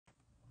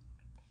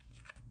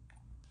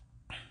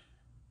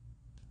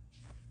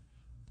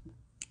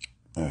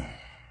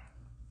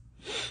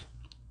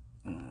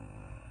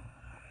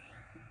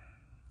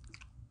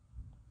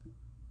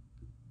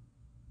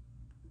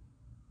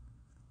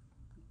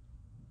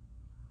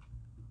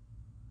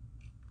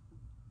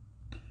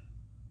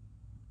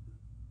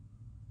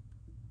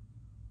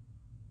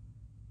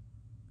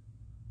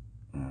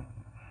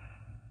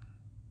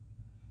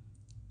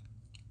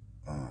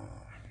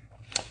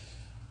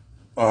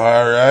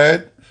All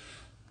right.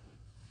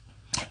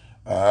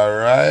 All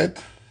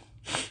right.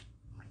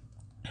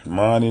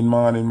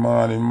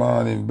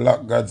 Morning.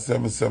 Black God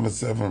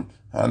 777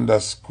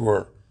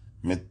 underscore.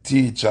 Me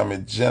teacher, me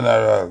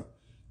general.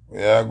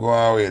 Where you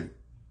going with?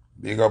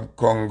 Big up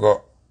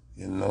Congo.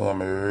 You know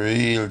I'm a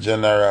real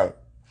general.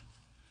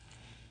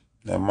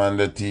 The man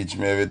that teach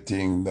me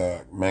everything,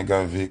 the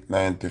Mega Vic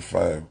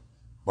 95.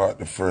 Bought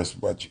the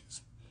first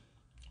batches.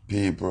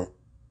 People,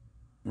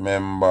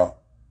 remember,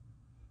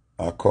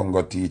 a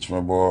Congo teach me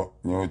about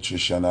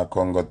nutrition. A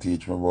Congo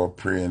teach me about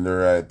praying the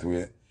right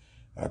way.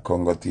 A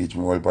Congo teach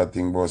me all about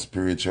things about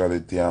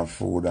spirituality and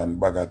food and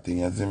bag of things,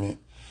 you see me?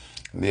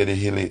 Lady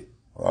Hilly,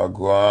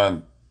 go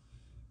on.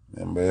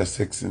 Remember your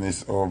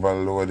sexiness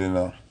overload, you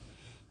know.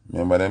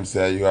 Remember them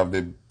say you have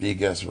the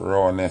biggest,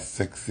 rawness,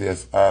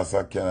 sexiest ass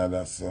of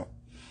Canada, so.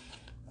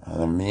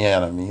 And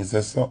me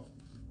say so.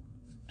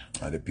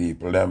 And the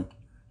people them.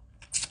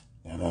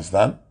 You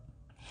understand?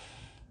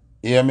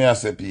 Hear me I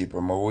say people,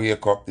 I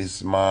wake up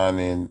this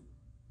morning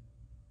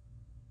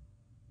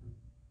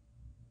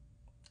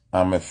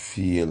and I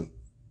feel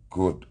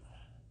good.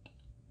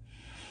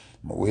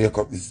 I wake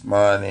up this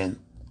morning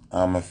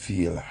and I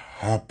feel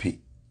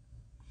happy.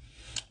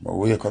 I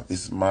wake up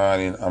this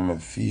morning and I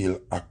feel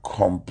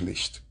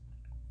accomplished.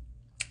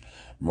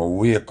 I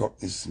wake up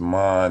this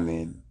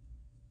morning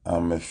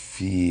and I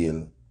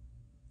feel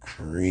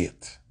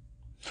great.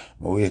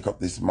 I wake up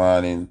this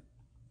morning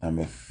and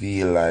I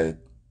feel like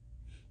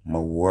my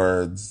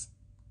words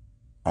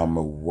and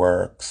my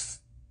works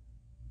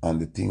and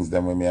the things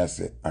that when I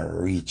say I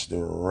reach the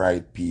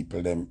right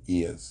people, them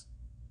ears.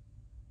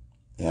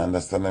 You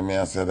understand what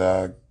I say,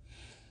 dog?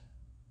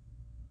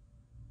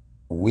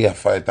 We are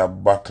fight a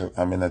battle.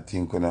 I mean, I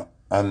think we don't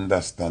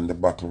understand the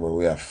battle where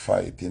we are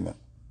fighting.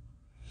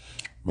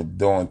 I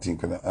don't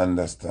think we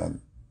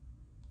understand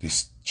the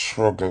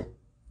struggle,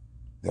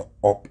 the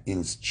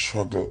uphill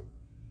struggle,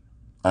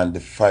 and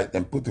the fight.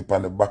 Them put up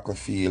on the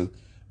battlefield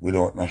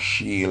without no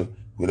shield,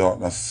 without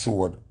no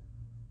sword.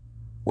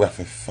 We have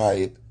to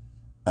fight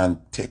and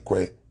take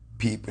away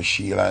people's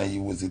shield and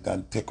use it,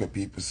 and take away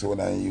people's sword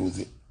and use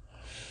it.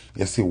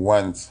 You see,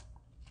 once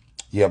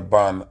you're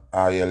born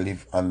or you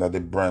live under the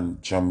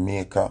brand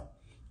Jamaica,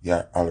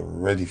 you're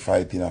already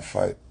fighting a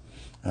fight.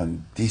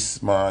 And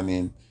this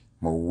morning,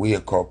 I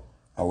wake up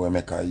and we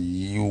make a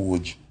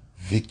huge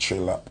victory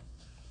lap.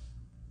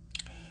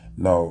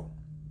 Now,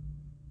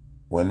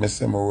 when I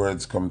say my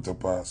words come to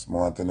pass, I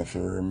want to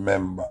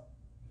remember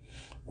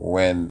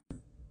when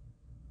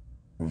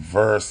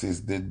Verses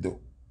did do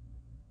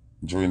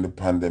during the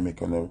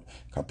pandemic, you know,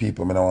 because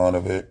people don't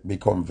want to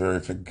become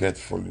very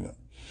forgetful, you know.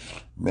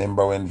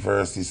 Remember when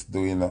Verses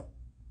do, you know,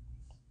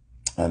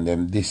 and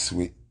them this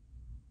week,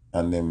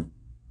 and them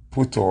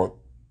put out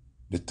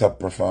the top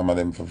performer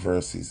them for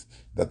Verses.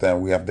 That time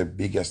we have the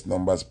biggest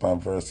numbers per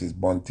Verses,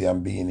 Bunty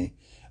and Beanie,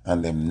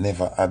 and them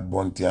never add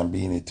Bunty and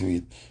Beanie to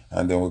it.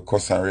 And then we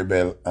cuss and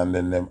rebel, and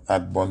then them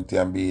add Bunty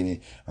and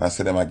Beanie, and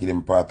say them I give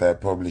them part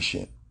of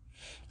publishing.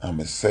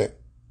 And I say,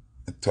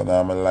 I turn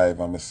on my life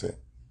and I say,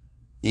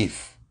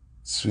 if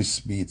Swiss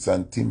Beats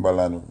and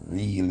Timbaland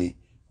really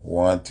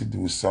want to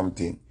do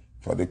something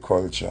for the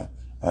culture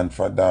and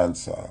for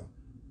dancehall,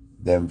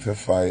 them for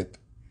fight,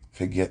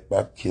 for Get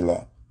Back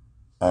Killer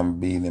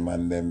and Beanie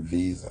and them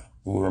Visa.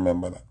 Who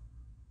remember that?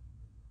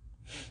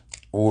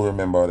 Who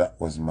remember that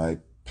was my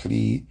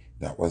plea,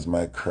 that was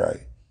my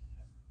cry?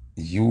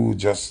 You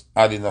just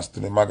adding us to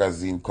the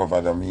magazine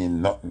cover that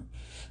mean nothing.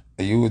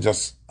 You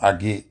just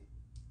agree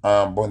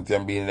Bunty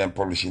and Beanie them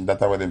publishing, that's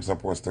what them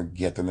supposed to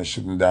get, and they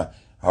shouldn't have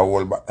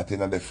hold back that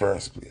in the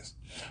first place.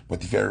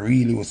 But if you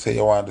really would say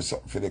you want to do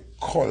something for the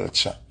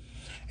culture,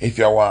 if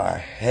you want to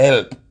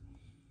help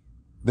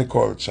the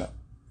culture,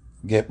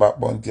 get back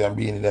Bunty and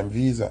Beanie them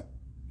Visa.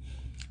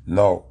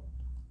 Now,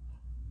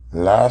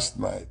 last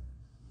night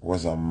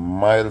was a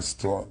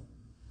milestone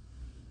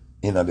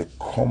in the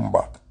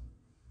comeback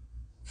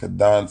for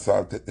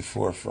dancehall at the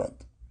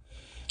forefront.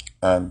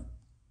 And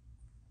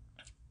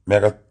I'm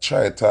going to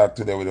try to talk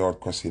today without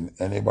cussing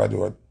anybody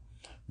out.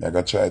 I'm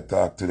going to try to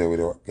talk today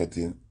without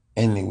getting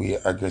any way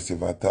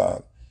aggressive at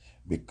all.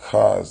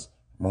 Because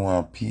I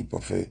want people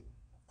to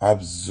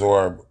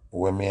absorb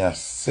what I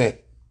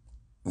say.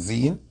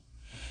 Zine?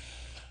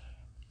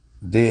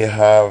 They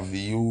have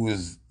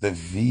used the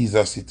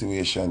visa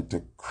situation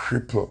to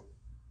cripple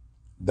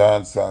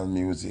dancehall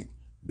music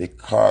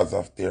because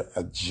of their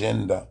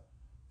agenda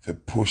to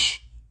push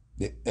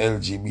the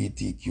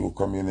LGBTQ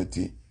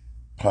community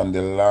upon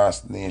the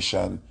last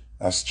nation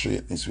of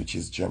straightness, which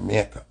is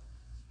Jamaica.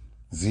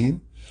 See?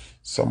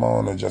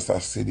 Someone who just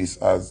see this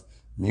as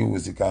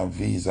music and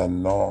visa.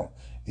 No,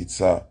 it's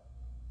a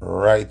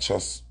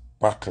righteous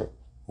battle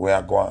we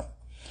are going.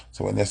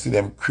 So when you see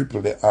them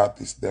cripple the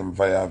artists, them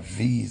via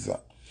visa,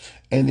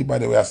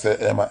 anybody who say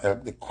them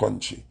help the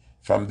country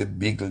from the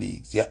big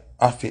leagues, you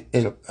have to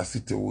help a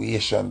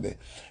situation there.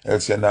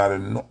 Else you're not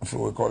nothing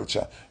for our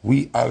culture.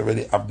 We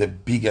already have the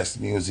biggest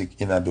music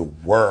in the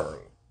world.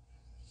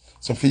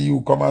 So for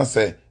you come and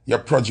say you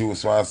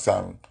produce one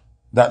song,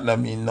 that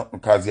don't mean nothing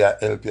because you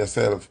help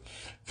yourself.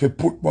 For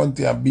put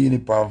Bunty and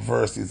Beanie on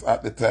verses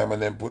at the time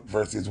when them put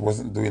verses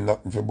wasn't doing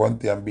nothing for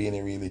Bunty and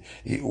Beanie really.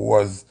 It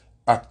was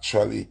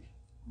actually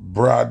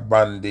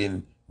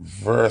broadbanding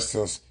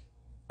versus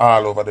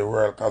all over the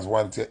world, because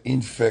once you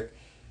infect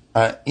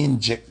and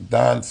inject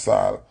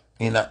dancehall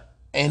in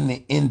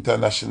any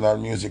international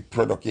music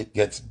product, it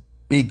gets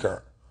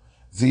bigger.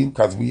 See,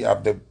 because we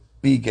have the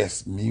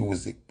biggest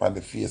music on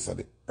the face of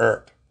the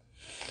earth.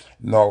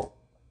 Now,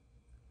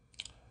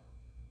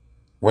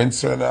 when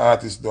certain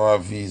artists don't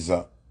have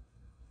visa,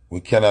 we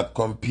cannot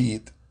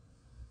compete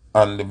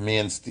on the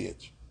main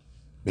stage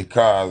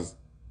because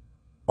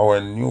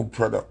our new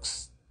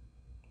products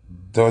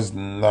does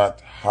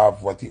not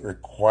have what it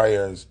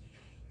requires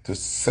to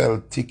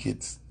sell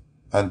tickets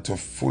and to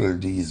fill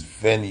these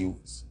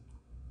venues.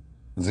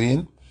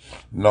 See?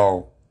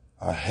 Now,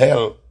 a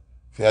hell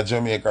for a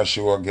Jamaica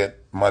show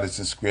get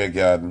Madison Square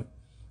Garden.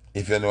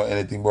 If you know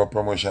anything about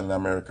promotion in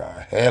America,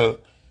 a hell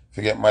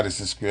for get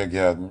Madison Square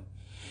Garden.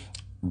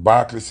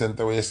 Barclays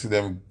Center, where you see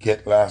them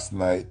get last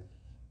night,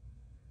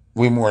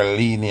 we more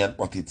lenient,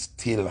 but it's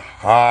still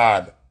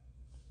hard.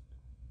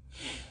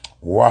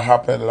 What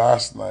happened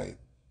last night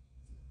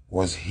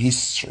was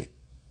history.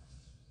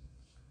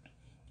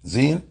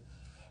 Zine,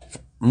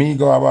 me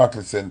go to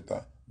Barclays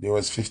Center, there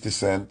was 50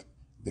 Cent,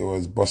 there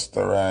was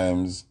Busta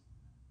Rhymes,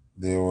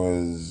 there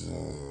was,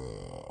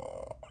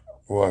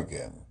 who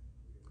again?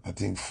 I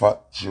think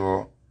Fat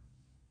Joe.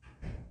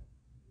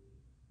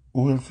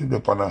 Who will see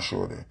the on a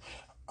show there?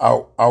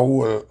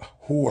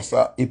 Who was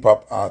a hip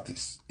hop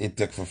artist? It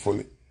take for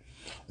fully.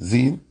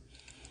 Zine,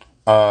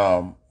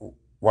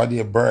 why do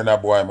you burn a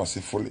boy must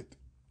he full it?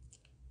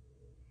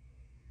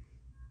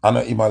 And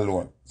not him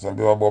alone. Some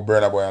people about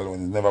burn a boy alone.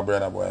 He's never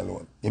burn a boy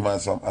alone. Him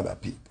and some other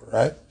people,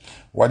 right?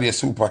 Why do you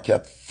Super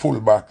Cat full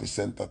Barclays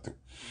Center too?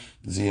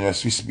 Zine,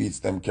 Swiss Beats,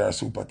 them carry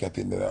Super Cat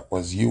in there. That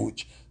was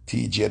huge.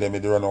 TJ, them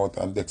had run out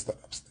and Dexter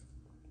upstairs.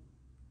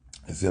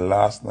 You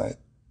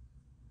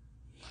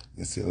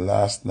see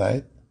last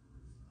night,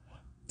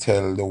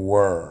 tell the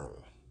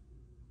world,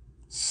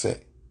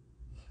 say,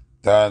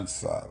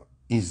 dancehall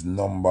is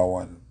number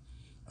one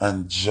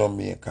and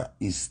Jamaica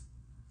is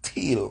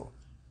still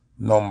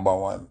number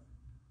one.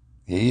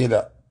 You hear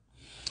that?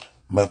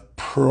 I'm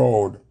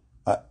proud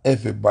of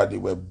everybody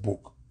we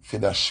booked for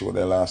that show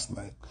the last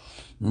night.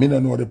 Me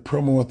don't know the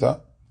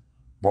promoter,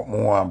 but I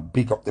want to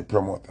big up the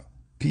promoter.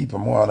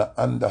 People want to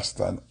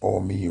understand how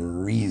me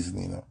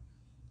reason, you know.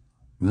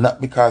 Not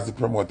because the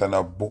promoter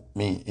not book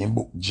me, he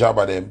book job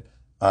of them,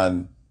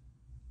 and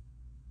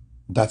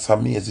that's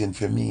amazing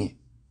for me.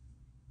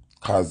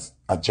 Because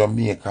at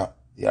Jamaica,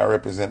 you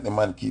represent the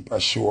man keep a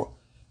show.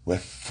 We're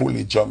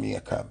fully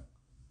Jamaican.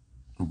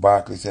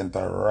 Barclays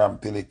Center ram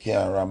till he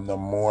can't ram no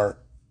more.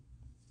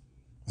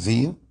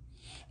 Zine,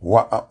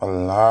 what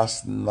happened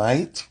last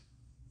night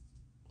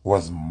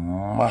was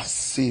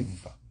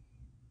massive.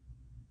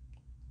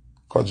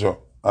 Kojo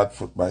had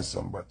foot by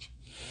somebody.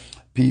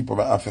 People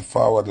may have to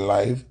forward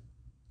live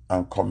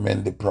and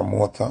commend the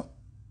promoter.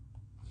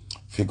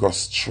 Figure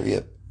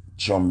straight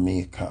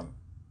Jamaican.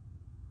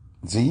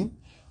 See?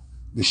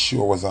 The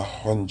show was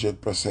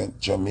 100%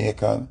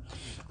 Jamaican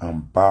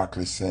and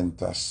Barclays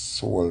Center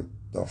sold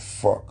the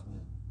fuck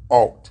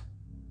out.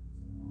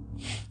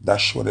 That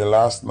show the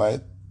last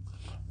night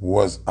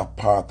was a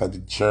part of the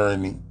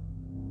journey.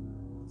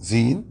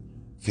 See?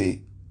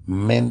 They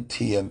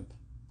maintain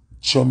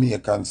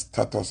Jamaican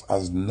status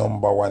as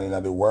number one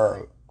in the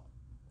world.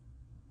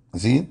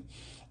 See?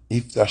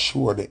 If the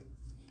show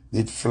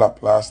did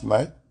flop last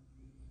night,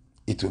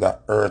 it would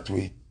have hurt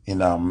we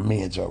in a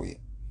major way.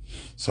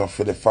 So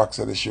for the facts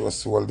that the show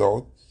sold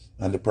out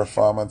and the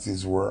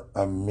performances were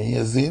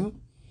amazing,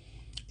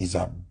 is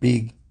a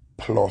big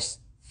plus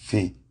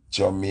for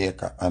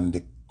Jamaica and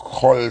the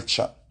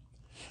culture.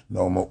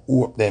 Now I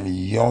hope them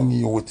young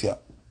youth here.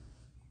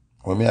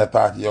 When I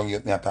talk young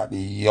youth, I talk the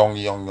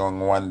young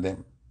one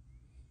them.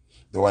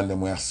 The one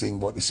them we sing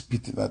about the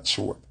spitting at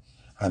throat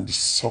and the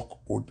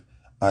suck wood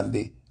and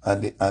the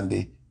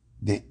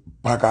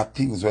bag of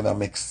things when that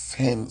make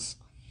sense.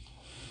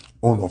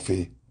 Only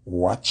for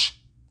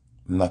watch,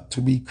 not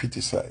to be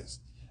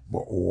criticized,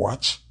 but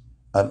watch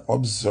and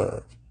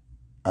observe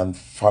and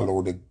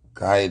follow the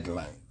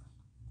guideline.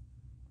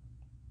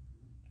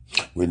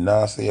 We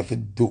now say if you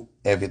do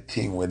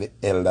everything with the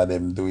elder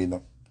them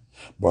doing,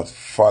 but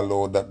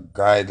follow the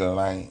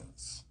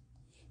guidelines.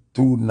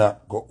 Do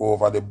not go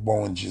over the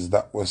boundaries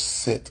that was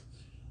set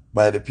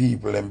by the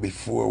people and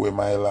before we,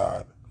 my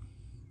Lord.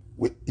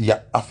 You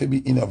have to be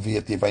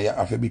innovative and you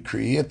have to be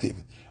creative,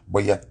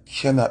 but you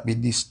cannot be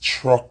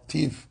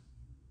destructive.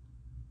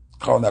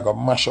 Because you're going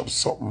to mash up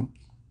something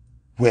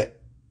where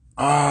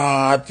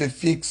hard to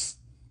fix.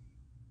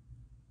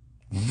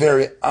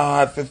 Very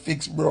hard to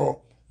fix,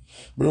 bro.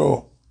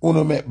 Bro,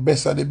 uno make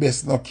best of the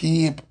best no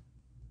keep.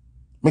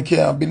 Me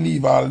can't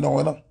believe all now,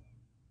 you know.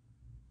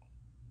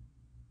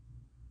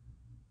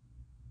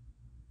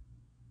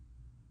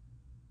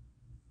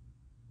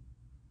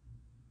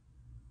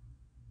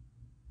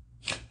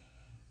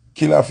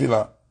 Killer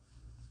filler.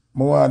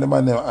 More of them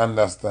and them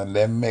understand.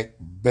 They make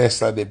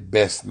best of the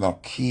best,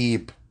 not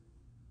keep.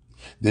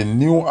 The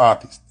new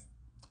artists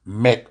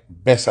make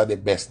best of the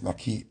best, not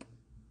keep.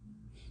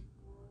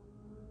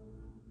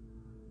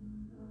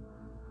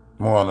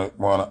 More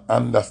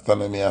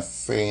understand what me are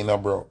saying,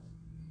 bro.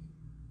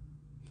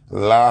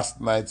 Last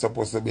night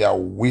supposed to be a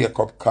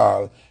wake-up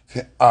call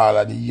for all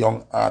of the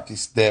young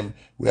artists them.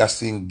 We are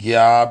seeing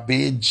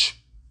garbage.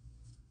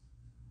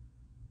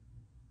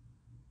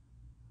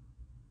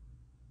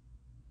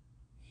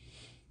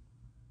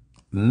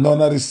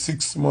 None of the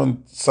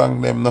 6-month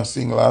song them not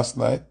sing last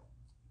night.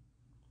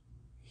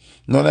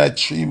 None of the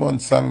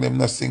 3-month song them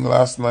not sing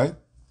last night.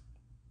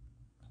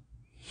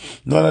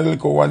 None of the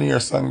little 1 year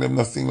song them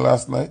not sing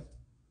last night.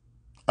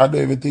 I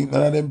don't even think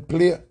none of them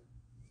play.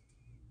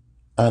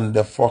 And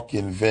the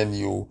fucking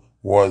venue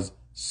was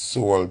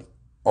sold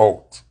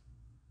out.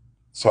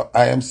 So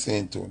I am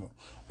saying to you,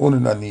 you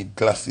don't need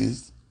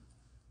glasses.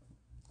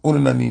 You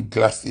don't need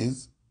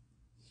glasses.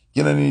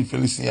 You don't need to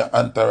listen to your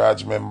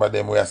entourage member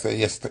them where I say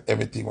yes to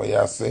everything what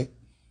you say.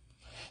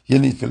 You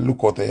need to look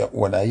out of your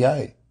own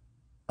eye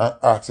and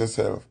ask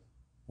yourself,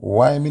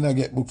 why me not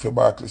get booked for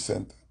Barclays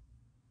Center?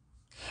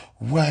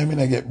 Why me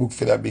not get booked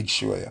for that big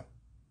show here?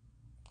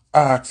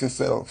 Ask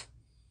yourself.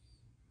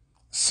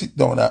 Sit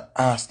down and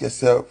ask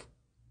yourself,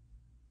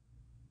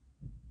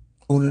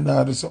 who do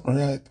not do something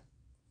right?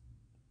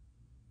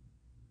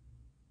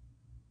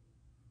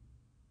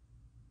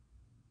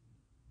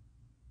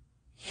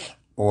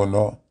 Or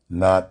no,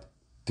 not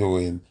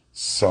doing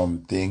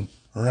something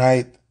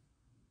right.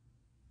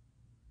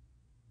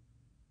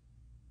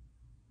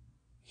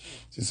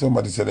 See,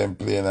 somebody said them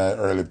playing an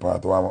early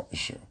part, warm up the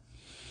show.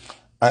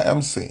 I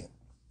am saying,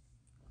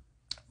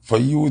 for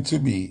you to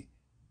be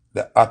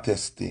the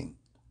hottest thing,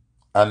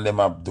 and them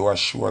have do a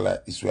show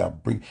like this, we are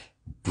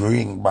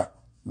bring back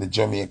the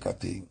Jamaica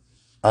thing,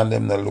 and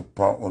them not look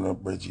on a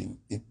bridging,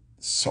 it's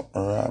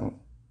something wrong.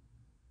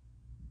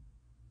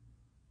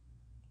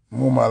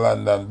 Mama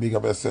London, big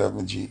up yourself,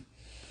 my G.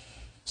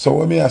 So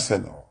what me I say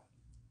now,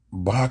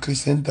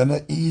 Barclays Center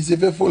not easy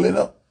for full, you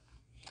know.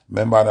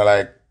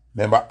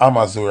 Remember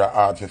Amazura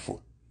hard for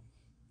full.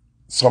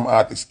 Some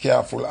artists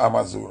careful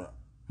Amazura,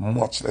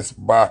 much less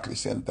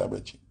Barclays Center,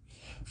 bridging.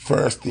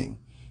 First thing,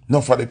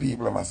 not for the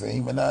people, I'm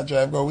saying, when I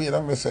drive go wait,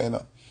 I'm saying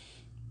that.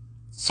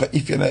 So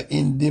if you're not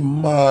in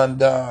demand,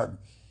 dog,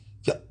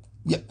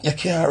 you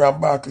can't run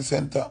Barclays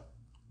Center.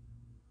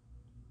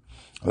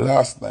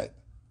 Last night,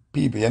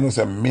 people, you know,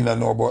 say me not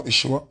know about the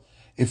show.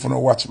 If you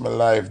don't watch my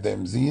live,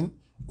 them zine,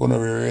 you don't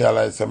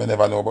realize that I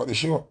never know about the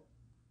show.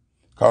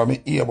 Because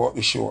I hear about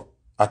the show,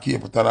 I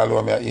keep it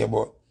alone, I hear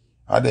about.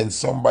 And then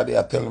somebody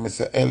I tell me,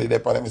 say, Ellie, they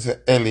me say,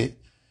 Ellie,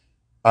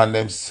 and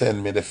them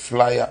send me the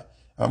flyer.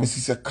 And me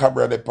see say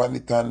Cabra de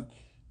Panitan,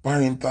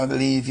 Barrington,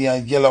 Levy,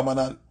 and Yellowman.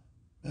 And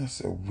I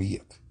say,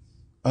 wait.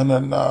 And a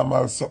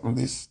normal something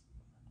this.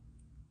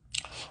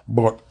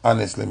 But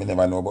honestly, me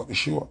never know about the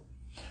show.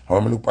 And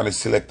when I look at the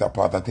selector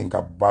part, I think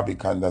of Bobby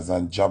Candace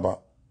and Jabba,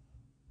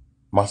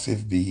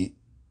 Massive B,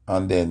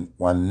 and then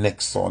one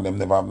next song, them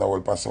never have no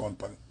whole sound.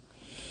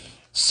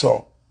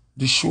 So,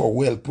 the show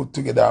well put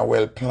together and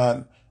well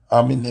planned,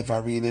 and me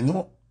never really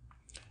know.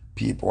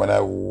 People, when I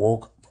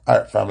woke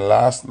from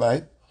last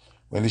night,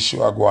 when the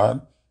show go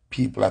on,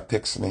 people are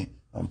text me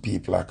and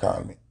people are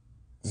call me.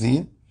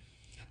 See?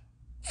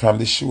 From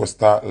the show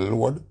start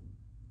load,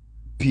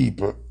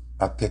 people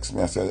are text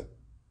me and say,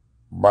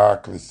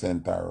 Barclays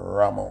Center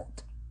ram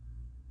out.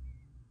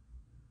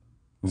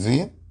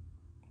 See?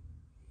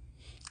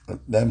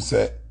 Them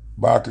say,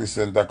 Barclays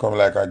Center come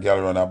like a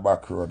girl run a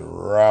back road,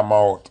 ram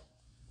out.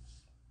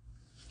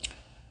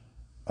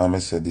 And I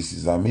said, this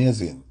is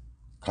amazing.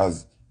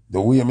 Because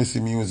the way I see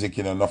music,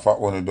 you know, enough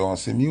of only don't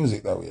see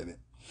music that way.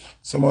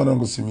 Someone don't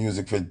go see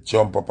music for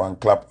jump up and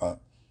clap on.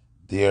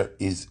 There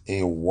is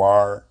a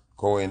war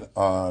going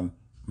on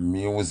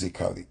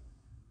musically.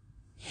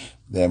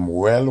 Them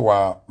well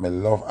war, me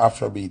love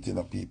Afrobeat, you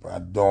know, people. I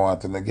don't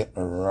want to get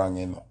me wrong,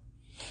 you know.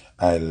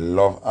 I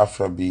love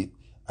Afrobeat.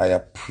 I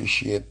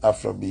appreciate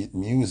Afrobeat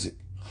music.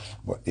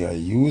 But they are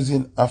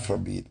using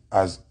Afrobeat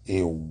as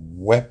a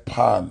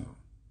weapon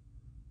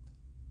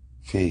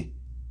for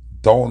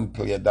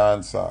downplay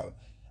dancehall,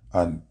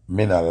 and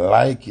me not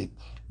like it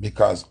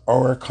because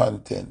our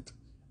content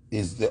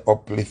is the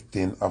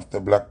uplifting of the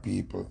black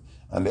people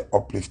and the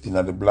uplifting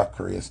of the black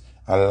race,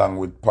 along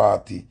with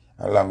party,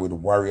 along with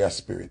warrior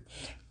spirit.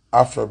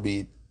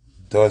 Afrobeat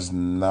does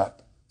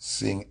not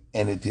sing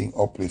anything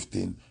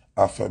uplifting.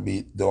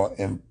 Afrobeat don't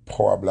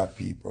empower black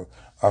people.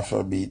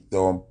 Afrobeat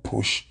don't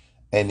push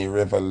any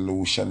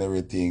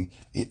revolutionary thing.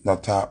 It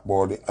not talk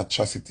about the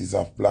atrocities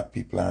of black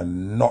people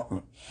and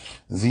nothing.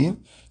 See?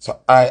 So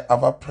I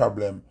have a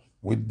problem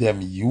with them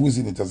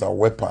using it as a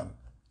weapon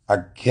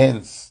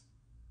against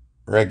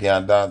reggae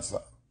and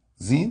dancehall.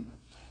 See?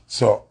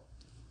 So,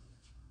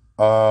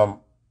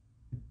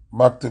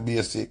 back to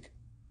basic.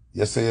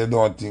 You say you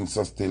don't think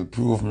so still.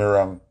 Prove me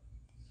wrong.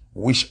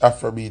 Which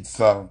Afrobeat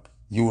song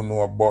you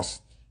know a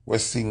boss we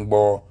sing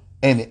about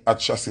any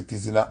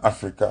atrocities in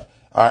Africa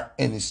or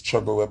any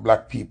struggle where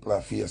black people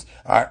are face,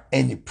 or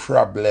any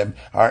problem,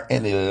 or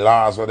any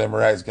laws where them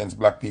rise against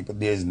black people.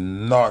 There's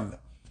none.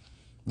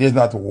 There's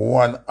not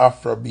one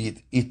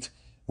Afrobeat hit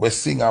we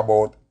sing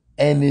about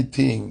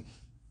anything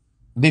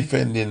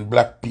defending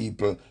black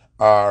people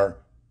or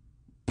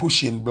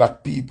pushing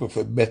black people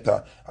for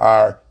better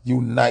or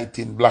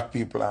uniting black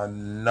people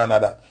and none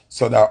of that.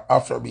 So that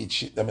Afrobeat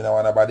shit, I don't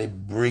want nobody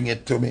bring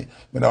it to me.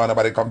 I don't want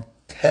nobody come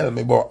tell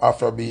me about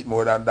Afrobeat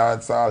more than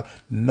dancehall.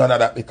 None of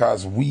that,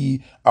 because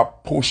we are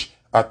push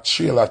a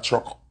trailer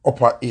truck up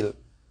a hill.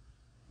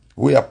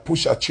 We are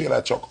push a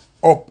trailer truck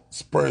up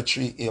Spur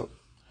Tree Hill.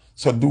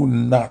 So do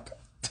not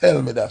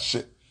tell me that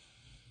shit.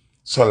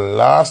 So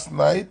last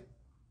night,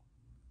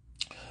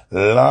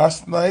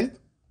 last night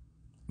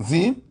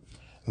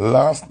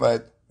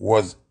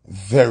was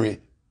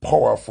very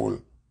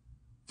powerful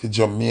for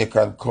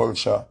Jamaican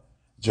culture,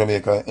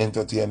 Jamaican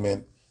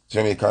entertainment,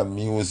 Jamaican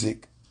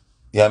music.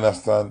 You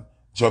understand?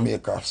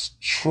 Jamaica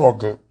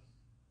struggle.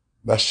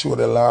 That show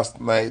the last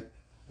night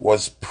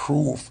was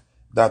proof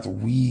that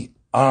we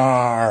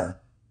are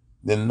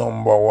the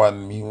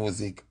 #1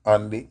 music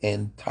on the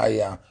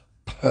entire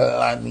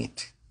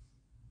planet.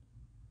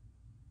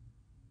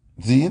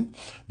 See?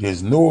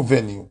 There's no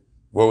venue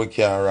where we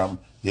can ram.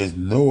 There's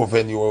no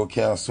venue where we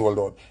can sold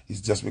out.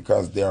 It's just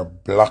because they are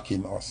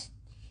blocking us.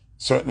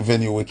 Certain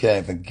venue we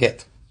can't even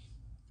get.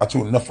 I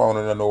told enough of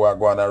you know what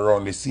going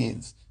around the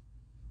scenes.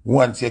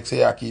 Once you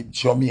say you keep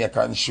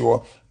Jamaican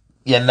show,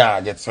 you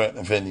not get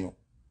certain venue.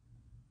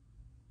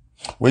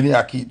 When you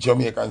keep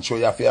Jamaican show,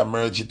 you have to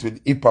merge it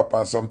with hip hop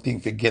and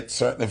something to get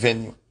certain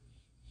venue.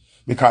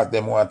 Because they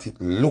want it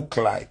look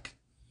like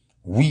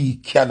we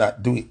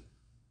cannot do it.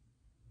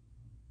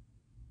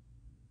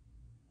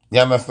 You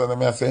understand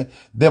what I'm saying?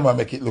 Them will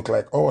make it look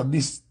like, oh,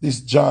 this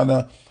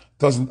genre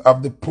doesn't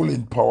have the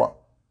pulling power.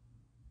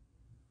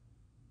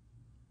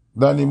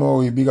 Danny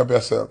Moe, big up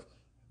yourself.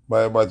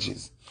 By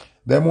badges.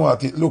 Them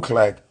want it look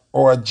like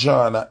our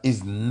genre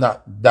is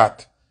not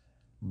that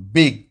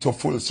big to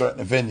full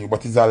certain venue,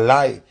 but it's a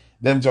lie.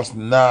 Them just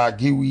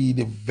give we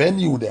the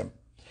venue them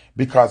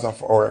because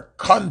of our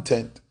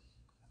content.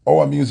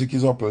 Our music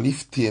is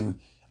uplifting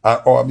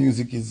and our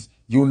music is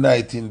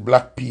uniting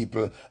black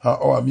people and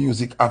our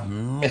music have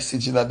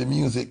messaging of the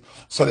music.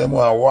 So they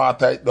want to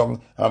water it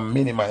down and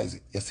minimize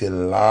it. You see,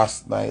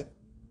 last night,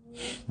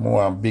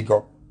 more and big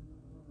up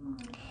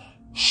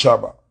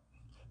Shabba,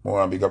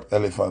 more and big up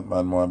Elephant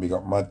Man, more and big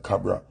up Mad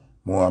Cabra,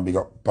 more and big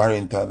up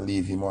Barrington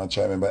Levy, more and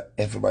try to remember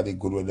everybody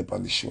good with up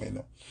on the show, you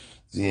know.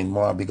 Zine,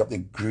 more and big up the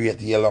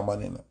great Yellow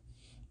Man, you know.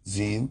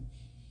 Zine,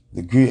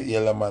 the great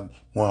Yellow Man,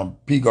 more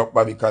and big up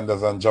Bobby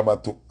Candace and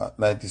Jabba too at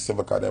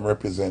 97 because them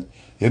represent.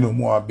 You know,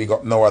 more and big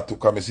up Noah too,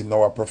 because I see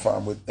Noah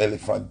perform with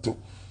Elephant too.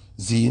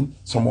 Zine,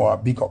 so more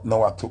and big up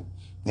Noah too.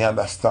 You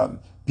understand?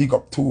 Big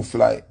up Two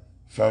Fly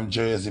from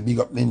Jersey, big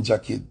up Ninja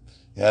Kid.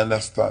 You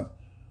understand?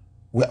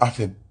 We have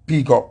to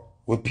big up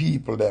with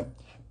people them.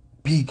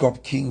 Big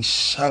up King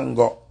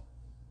Shango.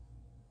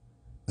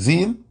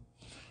 Zine?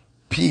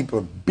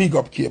 People, big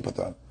up Cape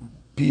Town.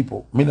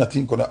 People, me not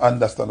think gonna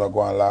understand what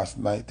going on last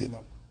night, you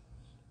know.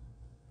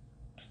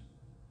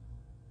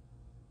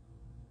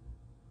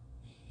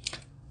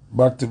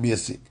 Back to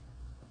basic.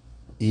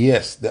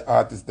 Yes, the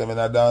artists them in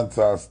a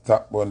dancehall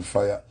stop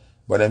bonfire,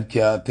 but them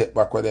can't take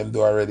back what them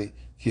do already.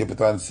 Cape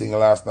Town sing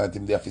last night,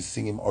 they have to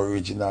sing him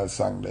original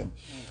song them.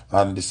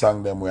 And the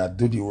song them where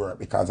do the work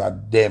because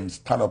of them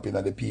stand up in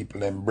the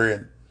people and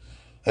brain.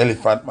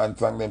 Elephant Man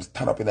song them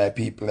stand up in the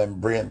people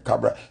and brain.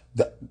 Cabra,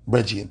 the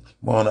Reggae,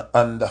 wanna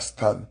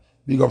understand.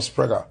 Big up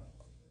Sprague.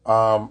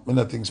 I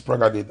don't think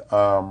Sprague did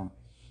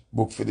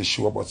book for the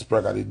show, but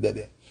Sprague did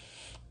there.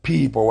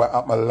 People were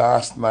at my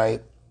last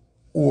night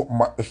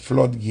open up the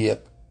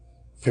floodgate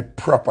for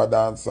proper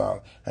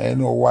dancehall. And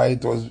you know why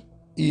it was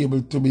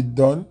able to be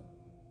done?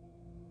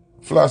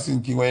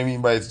 Flossing King, what I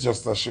mean by it's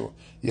just a show.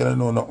 You don't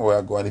know nothing where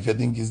I go. And if you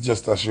think it's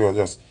just a show,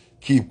 just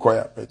keep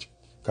quiet, bitch.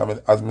 Because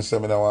as me say,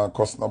 I don't want to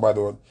cuss nobody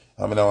out.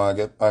 And I don't want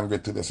to get angry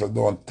today. So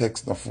don't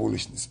text no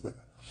foolishness,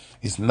 brother.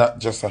 It's not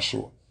just a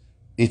show.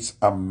 It's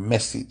a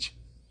message.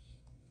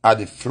 At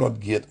the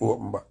floodgate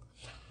open back.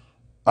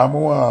 I'm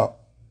going to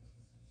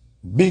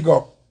big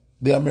up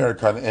the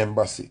American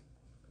embassy.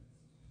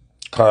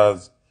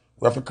 Because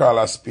we have to call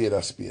a spade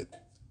a spade.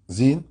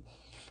 Zine?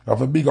 We have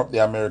to big up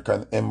the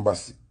American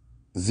embassy.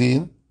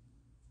 Zine?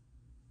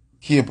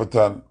 Cape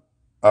Town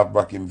have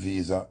back in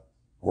visa,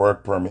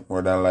 work permit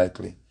more than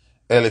likely.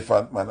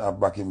 Elephant Man have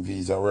back in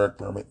visa, work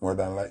permit more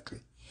than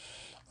likely.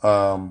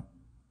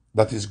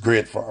 That is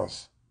great for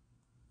us.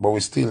 But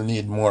we still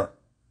need more.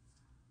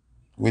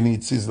 We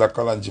need Sizzla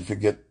Kalonji to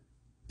get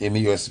him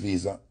US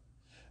visa.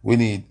 We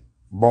need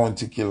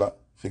Bounty Killer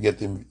to get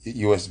him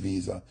US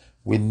visa.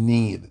 We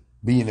need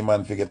Beanie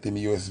Man to get him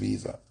US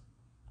visa.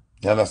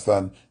 You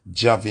understand?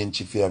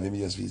 Javinci for have him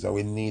US visa.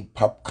 We need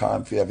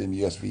Popcorn for have him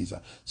US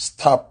visa.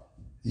 Stop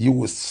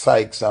use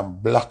Sykes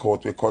and black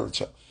out with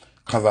culture.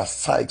 Because a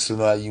Sykes you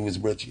know use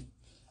Bridget.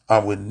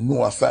 And we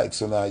know a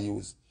Sykes you know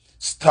use.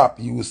 Stop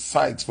use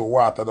Sykes for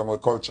water down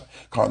with culture.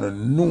 Because we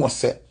know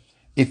say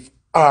if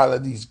All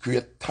of these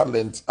great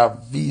talents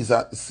have visa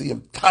at the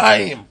same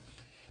time.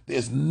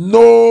 There's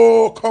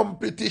no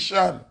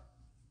competition.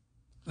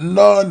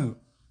 None.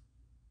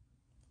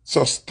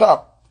 So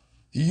stop.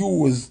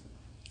 Use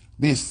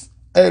this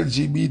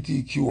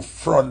LGBTQ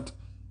front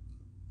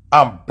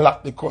and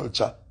block the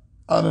culture.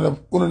 And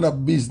no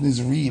business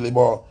really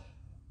about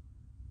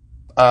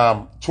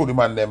through the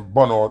man them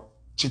burn out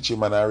Chichi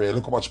man already.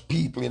 Look how much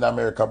people in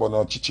America burn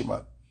out Chichi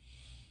man.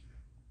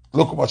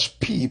 Look how much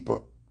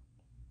people.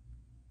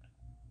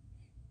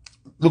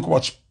 Look how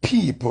much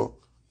people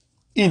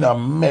in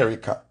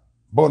America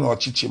burn out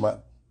Chichi man.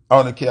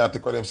 I don't care to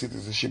call them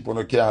citizenship, I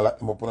don't care to lock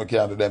them up, I don't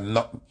care to do them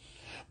nothing.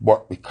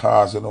 But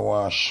because you don't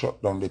want to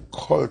shut down the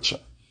culture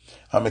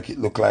and make it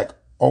look like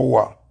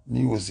our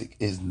music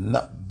is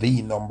not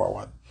the number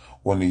one.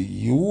 When you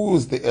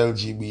use the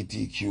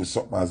LGBTQ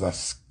something as a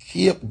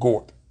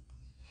scapegoat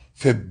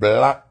for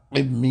black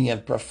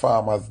main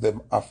performers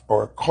them of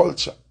our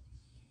culture.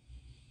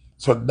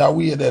 So that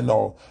way they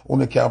now,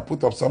 when you can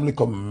put up some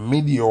little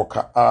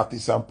mediocre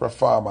artists and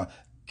performer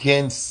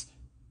against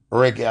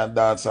reggae and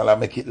dancehall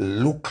and make it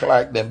look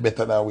like them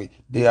better than we.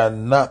 They are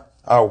not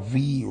how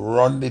we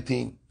run the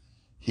thing.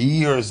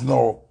 Years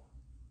now,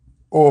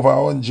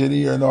 over 100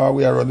 years now, how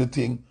we run the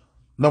thing.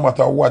 No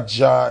matter what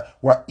age a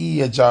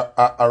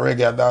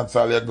reggae and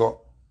dancehall you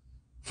go.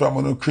 From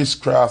when you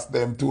crisscross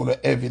them to the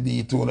heavy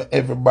D to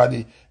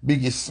everybody,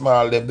 biggest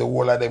small them, the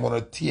whole of them on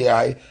the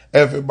TI,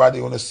 everybody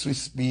on the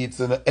Swiss beats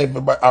and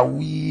everybody, and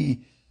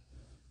we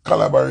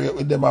collaborate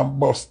with them and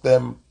bust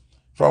them.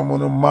 From when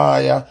the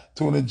Maya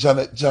to the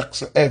Janet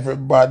Jackson,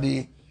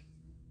 everybody,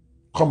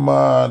 come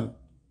on,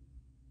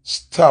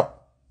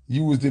 stop.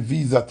 Use the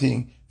visa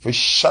thing for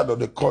shadow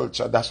the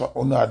culture. That's what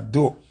I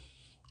do.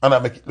 And I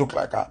make it look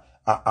like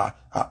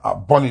a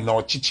bunny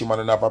now, Chichi man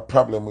and have a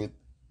problem with.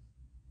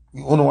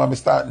 You know when I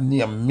start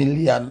near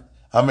million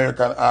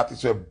American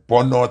artists who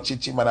burn out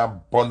Chichi man and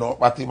burn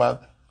out Matty man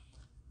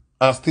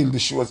and still the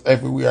shows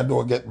everywhere and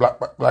don't get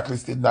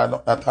blacklisted now,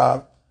 not at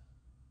all.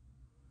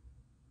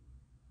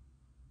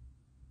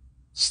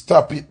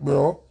 Stop it,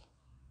 bro.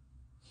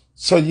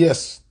 So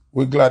yes,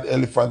 we're glad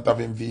Elephant have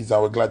him visa,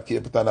 we're glad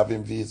Cape Town have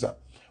him visa.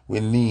 We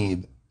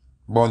need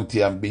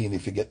Bunty and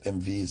Beanie to get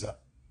them visa.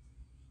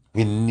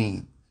 We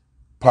need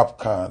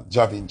Popcorn,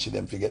 Ja Vinci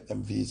them to get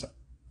them visa.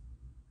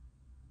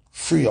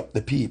 Free up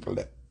the people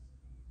them.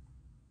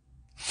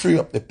 Free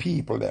up the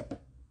people them.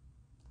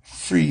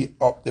 Free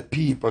up the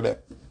people them.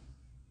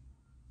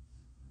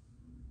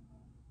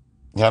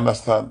 You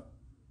understand?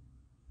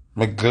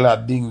 Me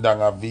glad Ding Dong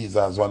have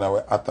visa as one of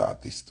our hot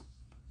artists.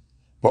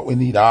 But we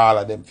need all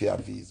of them for a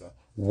visa.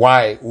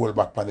 Why hold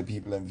back on the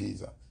people in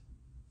visa?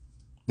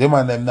 Them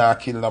and them not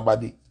kill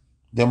nobody.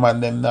 Them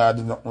and them not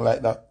do nothing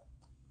like that.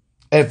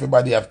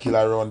 Everybody have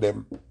killer around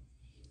them.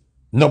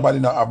 Nobody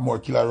not have more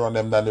killer around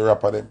them than the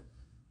rapper them.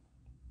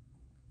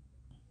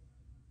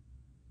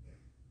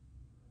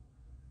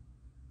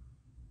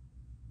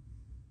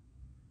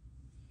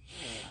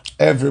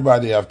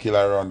 Everybody have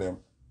killer around them.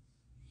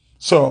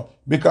 So,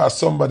 because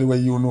somebody where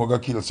you know go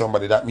kill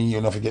somebody, that means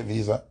you not forget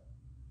visa.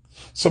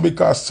 So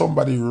because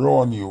somebody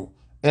run you,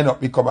 end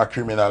up become a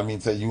criminal,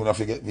 means that you not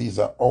forget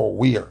visa. Oh,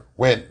 where?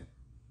 When?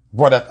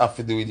 What that have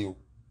to do with you?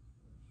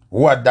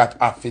 What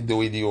that have to do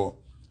with you?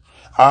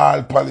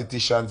 All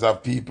politicians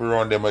have people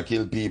around them who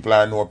kill people.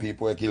 I know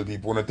people who kill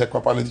people. When you take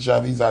a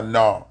politician visa,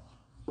 no.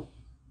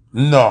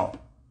 No.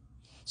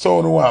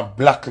 So you want to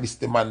blacklist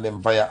them and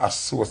them via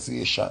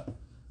association.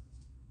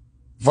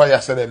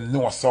 Via say them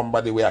know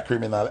somebody we are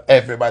criminal.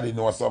 Everybody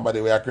knows somebody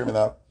we are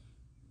criminal.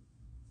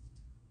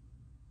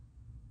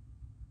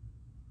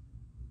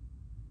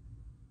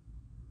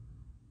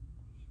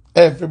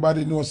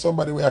 Everybody knows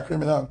somebody we are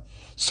criminal.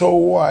 So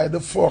why the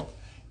fuck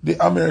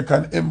the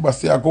American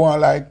embassy are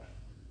going like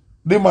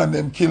the man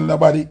them kill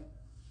nobody?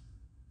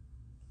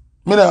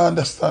 Me not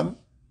understand.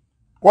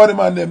 What the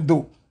man them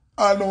do?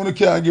 I know you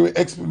can't give an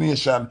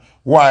explanation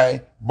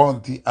why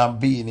Bunty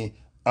and Beanie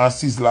and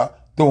Sizzler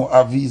don't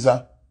have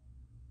visa.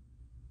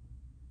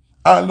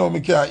 I know me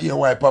can't hear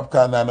why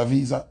Popcorn and a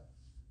visa.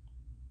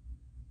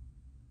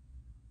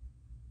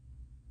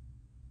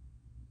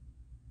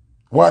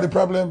 What the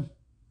problem?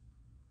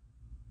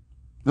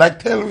 Like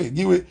tell me,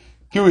 give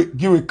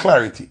it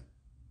clarity.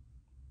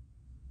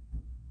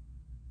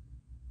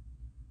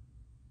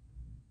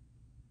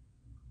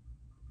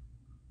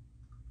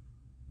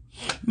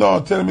 No,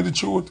 tell me the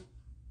truth.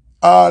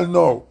 All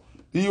know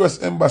the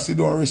US Embassy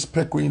don't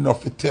respect we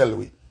enough to tell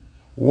we.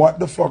 What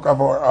the fuck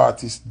have our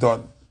artists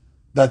done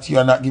that you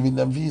are not giving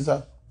them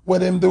visa? What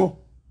them do?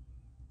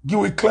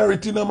 Give it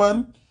clarity, no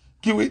man.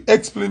 Give it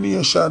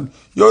explanation.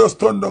 You just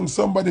turn down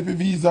somebody for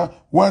visa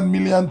 1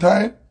 million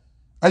times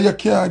and you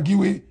can't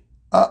give it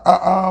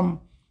a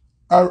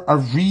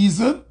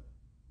reason,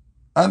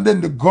 and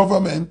then the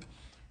government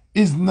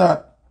is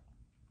not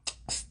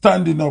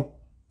standing up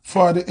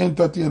for the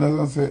entertainers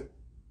and say,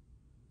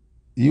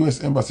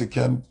 US Embassy,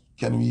 can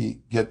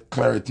we get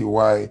clarity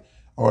why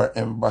our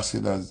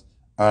ambassadors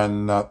are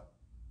not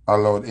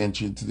allowed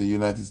entry into the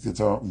United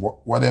States? Or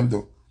what them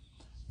do?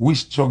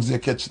 Which drugs they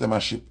catch them a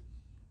ship?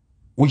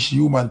 Which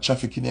human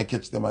trafficking you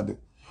catch them and do?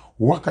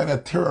 What kind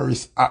of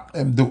terrorist act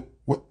them do?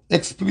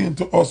 Explain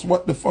to us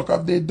what the fuck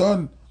have they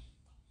done?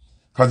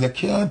 Because you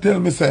can't tell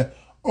me, say,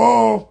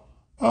 oh,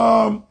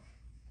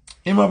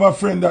 him have a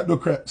friend that do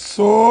crime.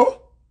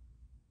 So,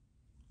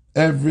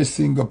 every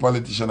single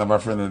politician have a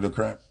friend that do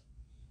crime.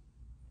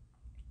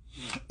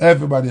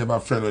 Everybody have a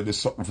friend who do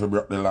something for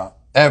break the law.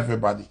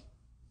 Everybody.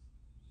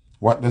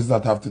 What does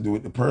that have to do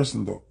with the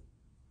person, though?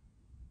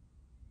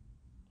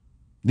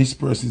 This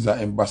person is an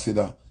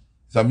ambassador.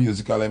 It's a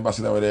musical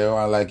ambassador, whether you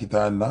want like it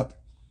or not.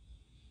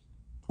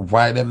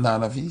 Why them not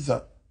on a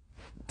visa?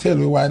 Tell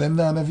me why them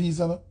not on a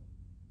visa, no?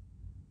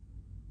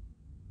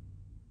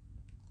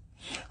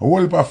 A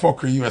whole heap of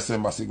fuckery US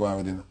Embassy going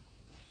with it.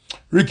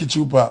 Ricky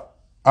Trooper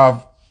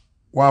have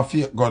one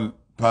fake gun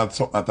on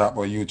something I talk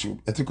about YouTube.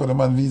 You took out the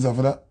man visa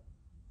for that?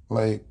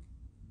 Like,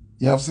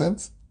 you have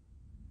sense?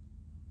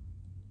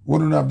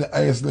 Wouldn't have the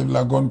highest level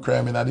of gun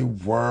crime in the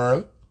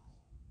world?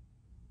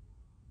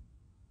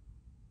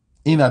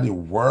 In the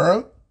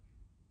world?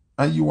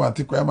 And you want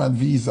to take a man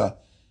visa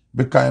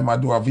because I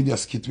do a video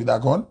skit with a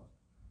gun?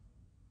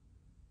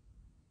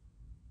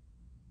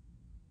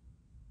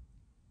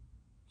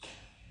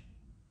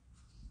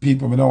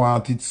 People me don't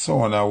want it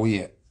sound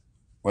away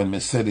when me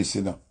say this,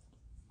 you know.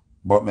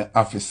 But me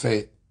have to say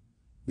it.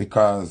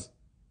 Because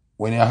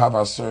when you have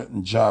a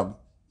certain job,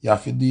 you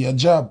have to do your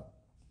job.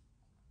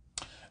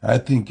 I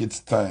think it's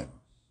time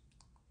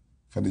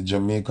for the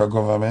Jamaica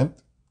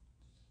government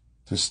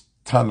to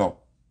stand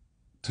up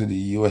to the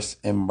US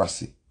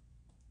Embassy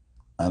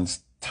and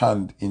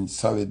stand in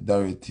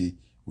solidarity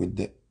with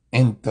the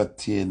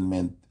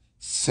entertainment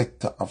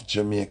sector of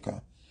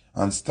Jamaica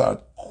and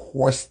start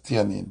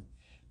questioning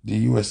the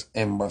US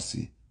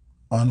Embassy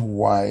on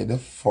why the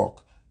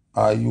fuck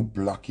are you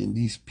blocking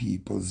these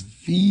people's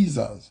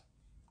visas.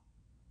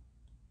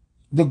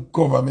 The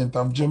government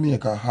of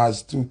Jamaica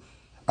has to,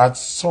 at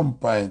some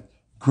point,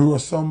 grow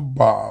some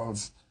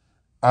balls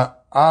and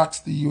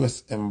ask the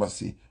US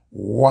Embassy,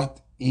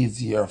 what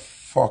is your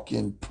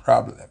fucking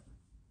problem?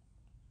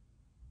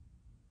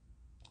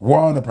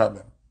 What the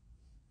problem?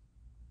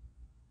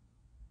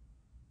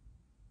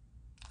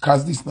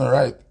 Because this not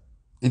right.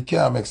 It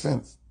can't make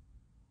sense.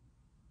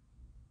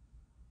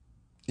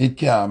 It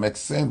can't make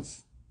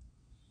sense.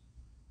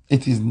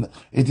 It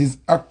is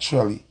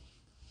actually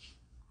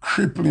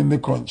crippling the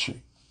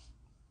country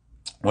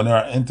when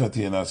our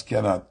entertainers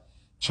cannot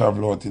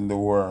travel out in the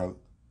world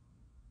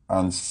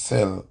and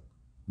sell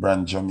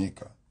brand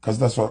Jamaica. Because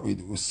that's what we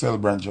do. We sell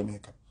brand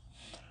Jamaica.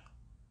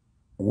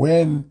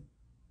 When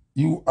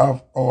you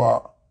have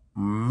our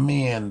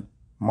main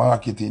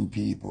marketing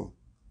people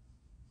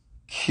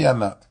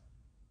cannot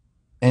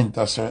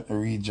enter certain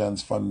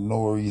regions for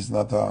no reason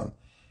at all,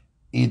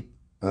 it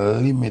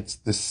limits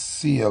the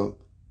sale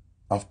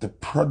of the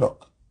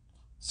product.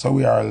 So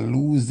we are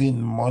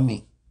losing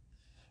money.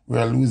 We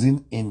are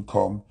losing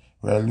income.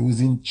 We are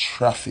losing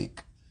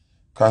traffic.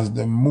 Because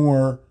the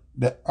more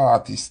the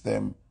artists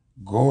them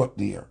go out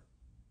there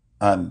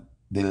and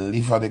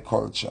deliver the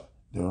culture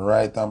the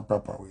right and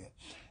proper way,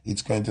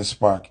 it's going to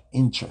spark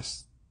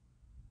interest.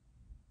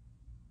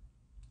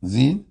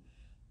 See?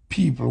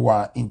 People who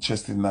are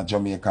interested in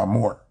Jamaica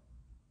more.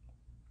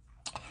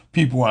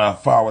 People want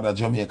to forward a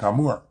Jamaica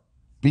more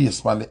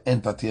based on the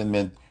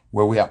entertainment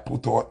where we are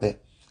put out there.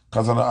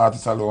 Because on the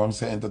artist alone, I'm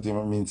saying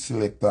entertainment means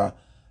selector,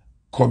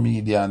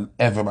 comedian,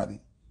 everybody.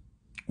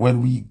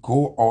 When we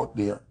go out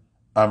there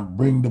and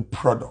bring the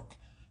product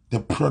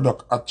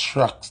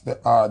attracts the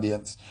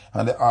audience,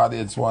 and the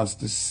audience wants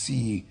to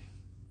see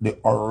the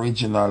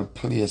original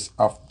place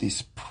of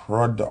this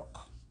product.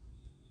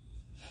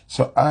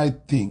 So I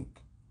think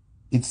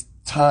it's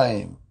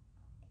time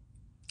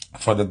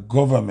for the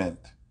government,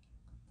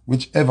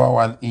 whichever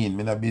one in,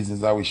 me no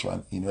business I wish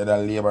one in, whether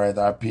Labour or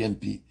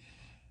PNP,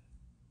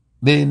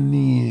 they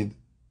need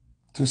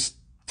to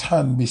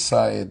stand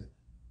beside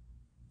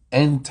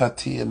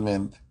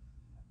entertainment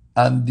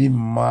and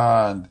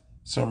demand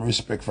some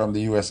respect from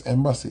the US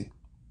Embassy.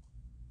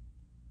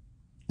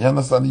 You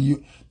understand?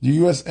 The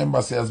US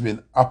Embassy has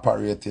been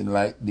operating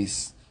like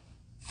this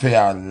for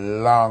a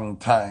long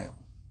time.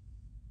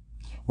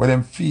 Where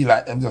them feel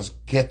like them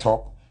just get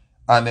up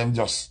and them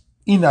just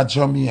in a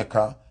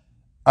Jamaica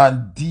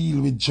and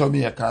deal with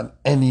Jamaican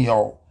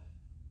anyhow.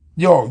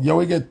 Yo, you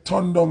will get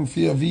turned down for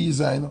your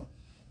visa, you know.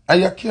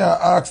 And you can't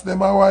ask them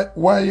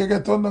why you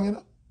get turned down, you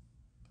know.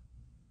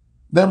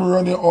 Them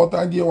run you out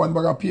and give one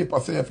bag of paper,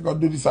 say if you gotta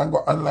do this and go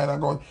online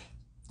and go,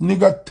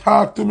 nigga,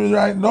 talk to me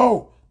right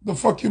now. The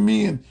fuck you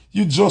mean?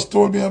 You just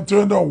told me I'm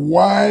turned down.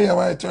 Why am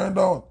I turned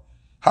down?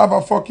 Have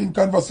a fucking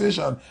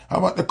conversation.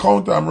 I'm at the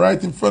counter. I'm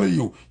right in front of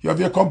you. You have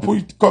your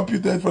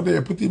computer in front of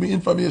you. Put in me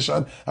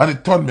information and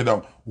it turned me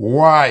down.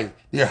 Why?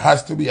 There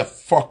has to be a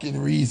fucking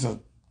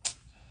reason.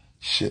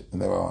 Shit, I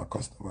never want a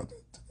customer.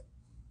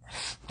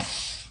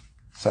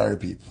 Sorry,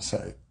 people.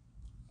 Sorry.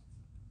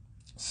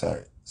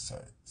 Sorry.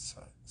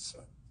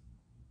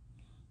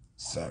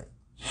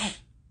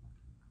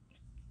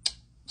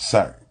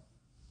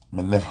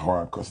 I never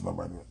want to cuss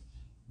nobody.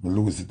 I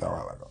lose it a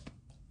while ago.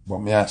 But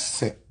me I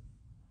say,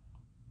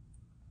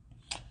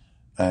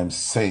 I'm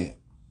saying,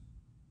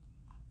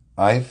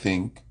 I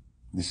think,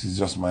 this is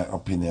just my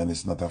opinion,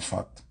 it's not a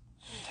fact.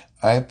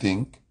 I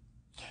think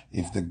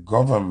if the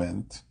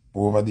government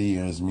over the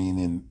years,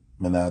 meaning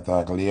me not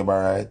talk labor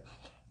right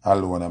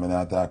alone, I mean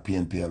not talk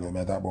PNP alone,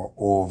 I talk about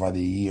over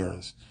the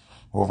years,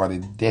 over the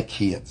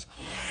decades,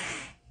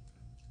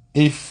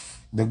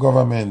 if the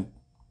government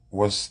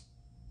was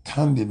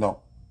standing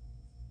up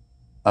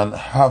and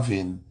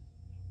having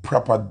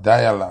proper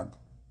dialogue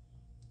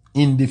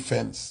in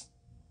defense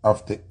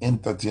of the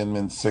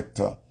entertainment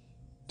sector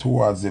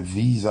towards the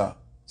visa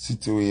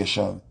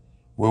situation,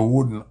 we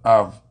wouldn't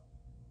have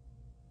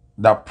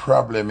that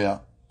problem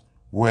here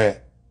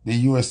where the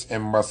US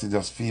Embassy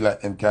just feel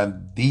like them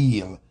can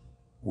deal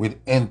with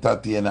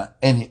entertainer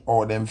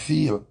anyhow them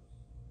feel.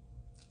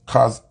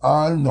 Cause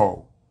all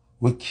know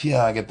we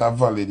can't get a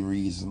valid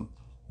reason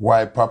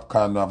why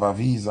Popcorn don't have a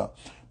visa.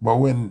 But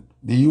when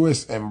the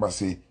US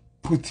Embassy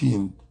put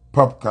in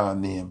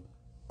Popcorn name,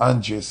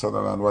 Andre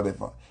Sutherland,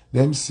 whatever,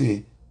 them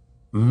say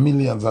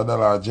millions of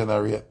dollars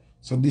generate.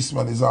 So this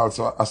man is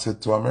also an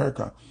asset to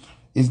America.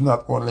 He's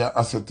not only an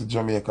asset to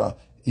Jamaica,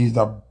 he's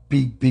a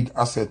big, big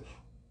asset.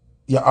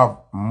 You have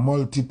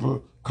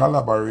multiple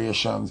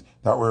collaborations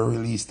that were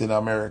released in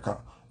America.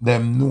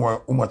 Them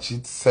know how much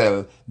it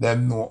sell,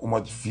 them know how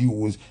much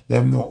views,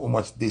 them know how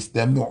much this,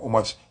 them know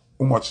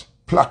how much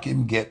plaque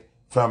him get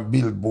from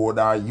Billboard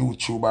or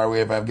YouTube or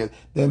wherever him get.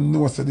 Them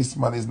know so this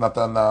man is not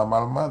a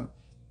normal man.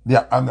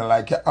 Yeah, and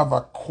like you have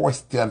a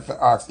question for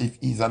ask if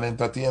he's an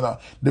entertainer.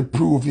 The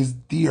proof is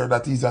there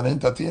that he's an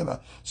entertainer.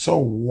 So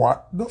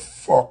what the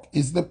fuck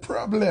is the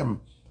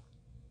problem?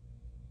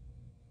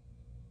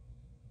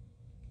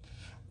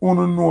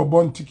 Uno know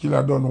Bounty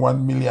Killer done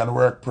 1 million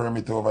work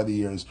permit over the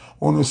years.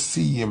 Uno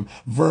see him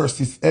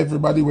versus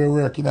everybody we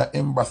work in at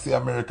Embassy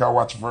America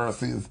watch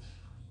versus.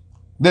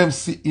 Them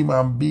see him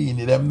and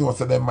Beanie, them know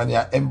so them money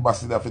at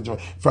Embassy that for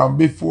from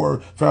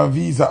before, from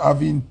Visa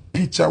having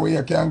picture where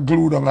you can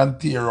glue down and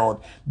tear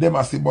out. Them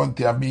a see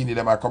Bounty and Beanie,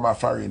 them a come a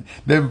foreign.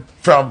 Them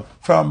from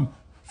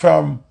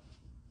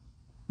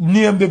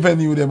name the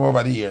venue them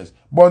over the years.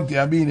 Bounty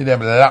and Beanie,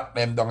 them lock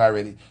them down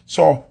already.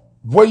 So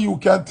what you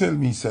can tell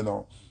me, say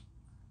now,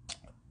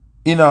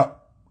 in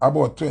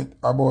about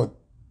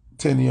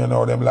 10 years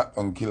now, them lock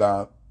down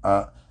Killer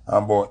and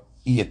about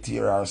 8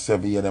 years or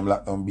 7 years them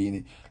lock down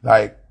Beanie.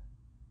 Like,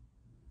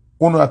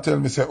 Uno tell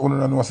me say,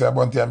 Uno know say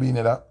Bounty and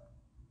Beanie that.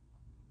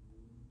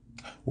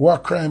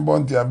 What crime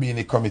Bounty and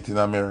Beanie commit in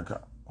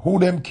America? Who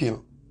them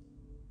kill?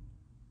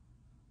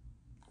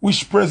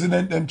 Which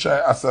president them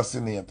try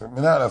assassinate?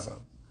 Me not understand.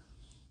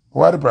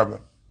 What the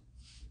problem?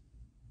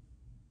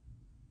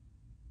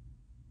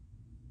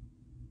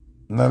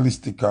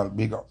 Analytical,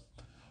 big up.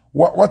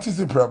 What is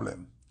the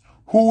problem?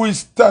 Who is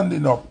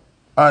standing up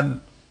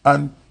and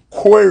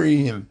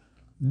querying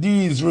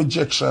these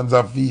rejections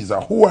of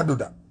visa? Who are do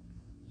that?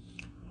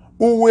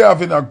 Who we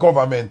have in a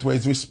government who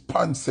is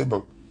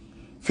responsible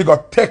for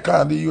take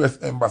on the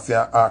US Embassy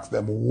and ask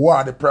them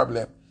what the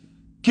problem?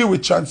 Give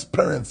with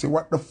transparency.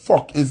 What the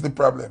fuck is the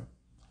problem?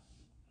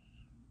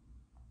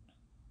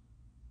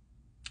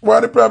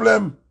 What the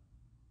problem?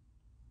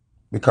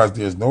 Because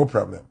there's no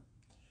problem.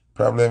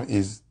 Problem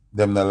is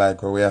them not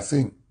like what we are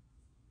seeing.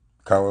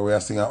 Because what we are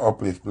seeing are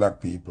uplift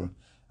black people,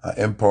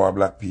 empower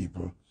black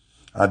people,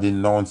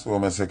 denounce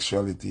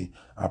homosexuality,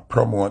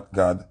 promote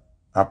God,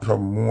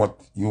 promote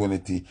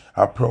unity,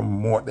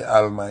 promote the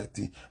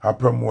Almighty,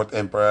 promote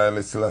Emperor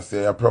Haile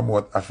Selassie,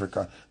 promote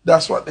Africa.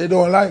 That's what they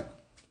don't like.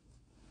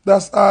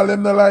 That's all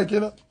them not like,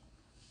 you know.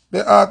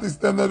 The artists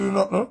them they do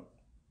not know.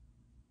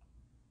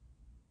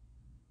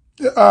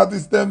 The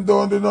artists them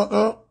don't do not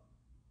know.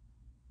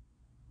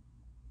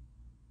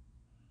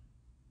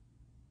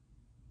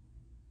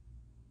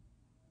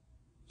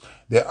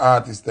 The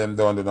artists them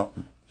don't do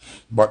nothing.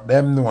 But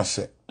them know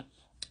say,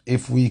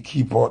 if we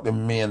keep out the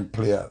main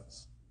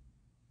players,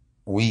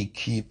 we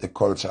keep the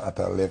culture at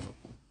a level.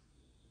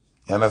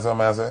 You understand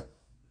what I say?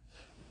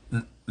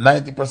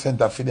 90%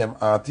 of them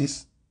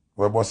artists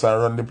we boss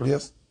and run the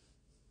place,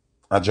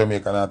 and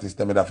Jamaican artists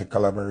them have to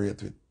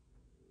collaborate with.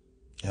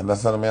 You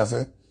understand what I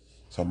say?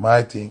 So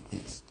my thing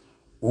is,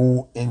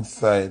 who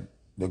inside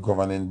the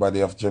governing body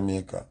of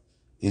Jamaica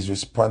is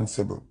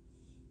responsible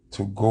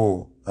to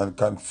go and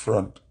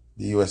confront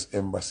the US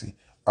Embassy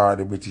or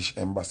the British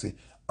Embassy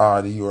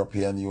or the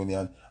European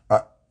Union?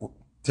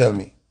 Tell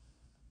me.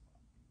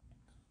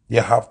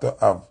 You have to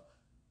have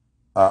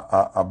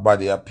a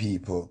body of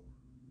people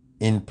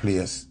in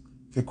place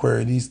to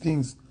query these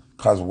things.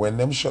 Because when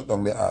them shut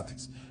down the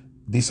artists,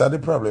 these are the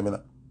problem. You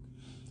know?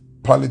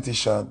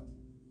 Politician,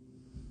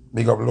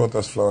 big up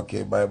Lotus Flower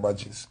Cake by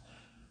badges.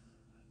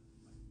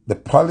 The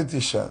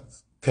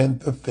politicians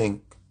tend to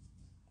think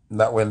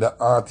that when the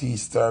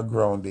artists are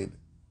grounded,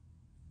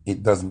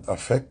 it doesn't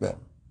affect them.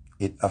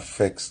 It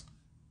affects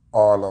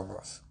all of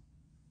us.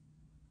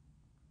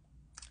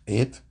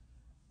 It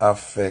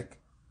affects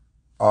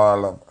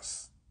all of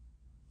us.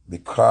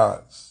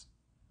 Because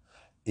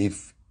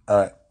if,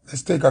 alright,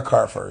 let's take a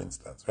car for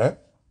instance, right?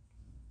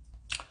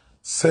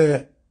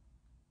 Say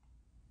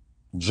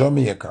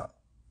Jamaica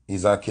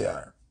is a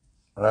car,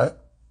 right?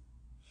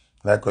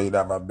 Like how you'd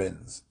have a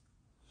Benz.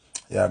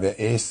 You have your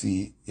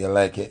AC, you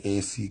like your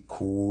AC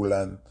cool,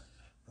 and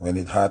when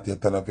it's hot, you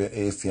turn up your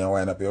AC and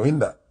wind up your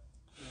window.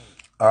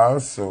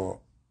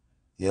 Also,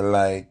 you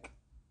like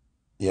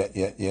your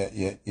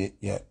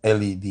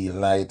LED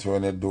light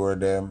when you door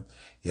them.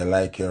 You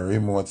like your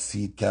remote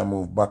seat can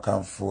move back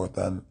and forth.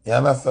 And you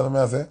understand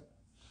what I say?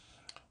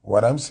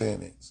 What I'm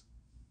saying is,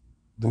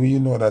 do you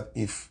know that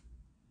if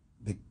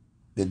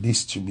the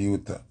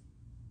distributor,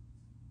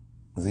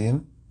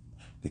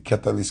 the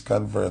catalyst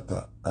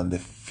converter and the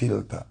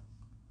filter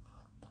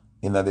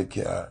in the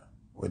car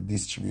will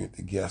distribute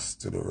the gas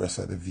to the rest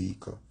of the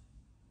vehicle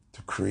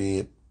to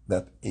create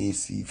that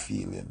AC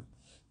feeling,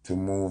 to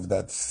move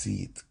that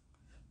seat,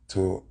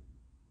 to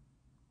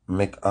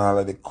make all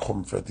of the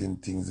comforting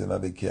things in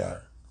the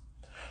car.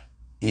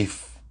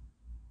 If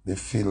the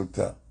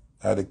filter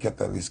or the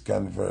catalyst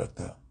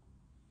converter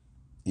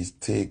is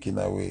taken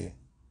away,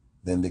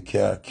 then the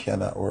car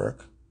cannot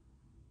work.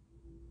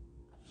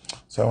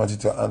 So I want you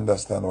to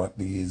understand what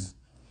these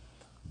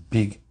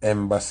big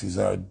embassies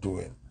are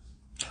doing.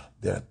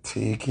 They're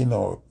taking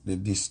out the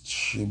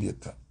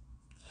distributor.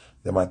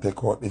 They might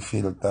take out the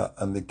filter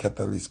and the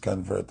catalyst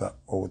converter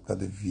out of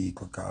the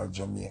vehicle called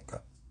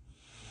Jamaica.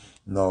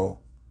 Now,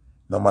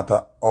 no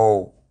matter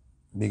how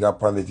big a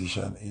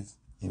politician is,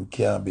 he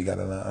can't be bigger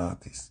than an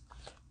artist.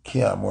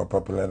 Can't more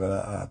popular than an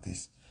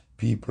artist.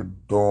 People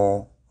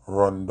don't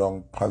run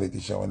down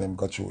politicians when them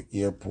go through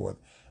airport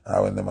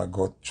or when them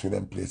go through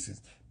them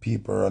places.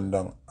 People run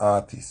down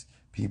artists.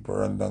 People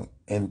run down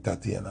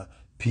entertainer.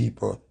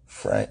 People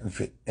frightened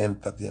for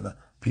entertainer.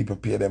 People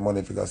pay their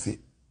money for go see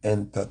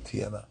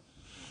entertainer.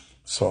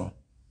 So,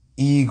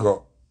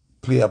 ego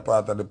play a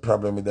part of the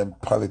problem with them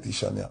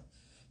politicians. Yeah.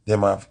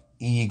 Them have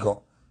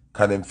ego.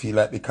 Because them feel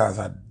like because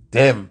of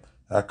them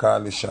I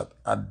call the shot.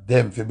 Of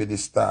them for be the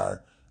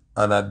star.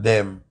 And of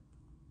them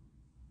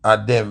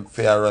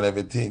for run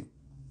everything.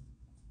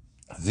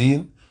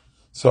 Zine?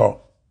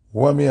 So,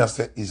 what me I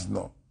say is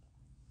no.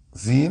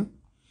 Zine?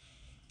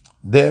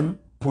 Them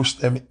push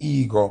them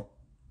ego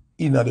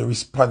in the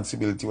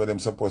responsibility where them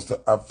supposed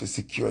to have to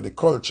secure the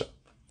culture.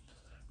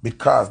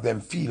 Because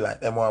them feel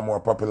like them are more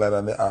popular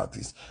than the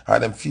artist.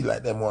 And them feel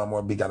like them are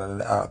more bigger than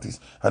the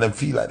artist. And them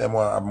feel like them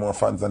want to have more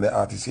fans than the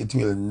artist. It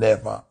will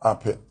never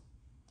happen.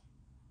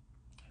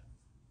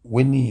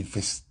 We need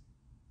to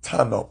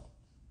stand up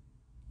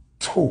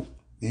to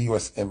the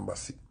US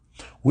Embassy.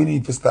 We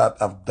need to start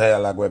have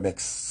dialogue where it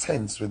makes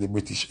sense with the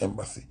British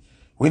Embassy.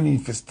 We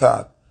need to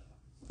start,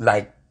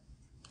 like,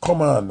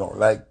 come on now,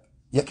 like,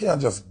 you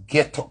can't just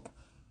get up.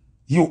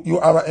 You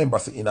have an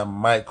embassy in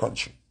my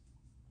country.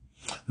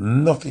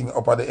 Nothing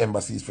up at the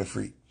embassy is for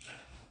free.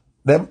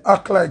 Them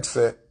act like,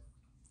 say,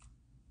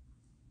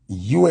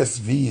 US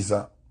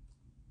visa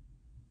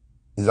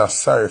is a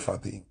sorry for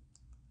thing.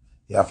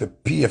 You have to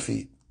pay for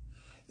it.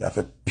 You have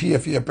to pay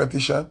for your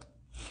petition.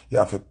 You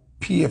have to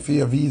pay for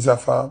your visa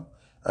form.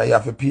 And you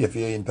have to pay for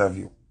your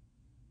interview.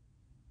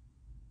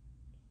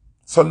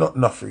 So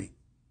not free.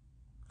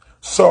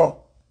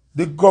 So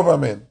the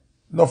government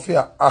no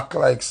fear act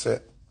like say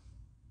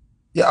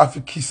you have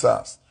to kiss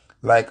us.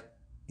 Like,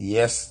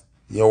 yes,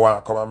 you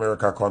want to come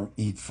America, come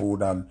eat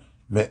food and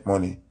make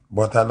money.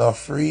 But are not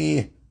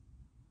free.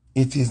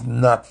 It is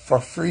not for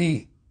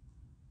free.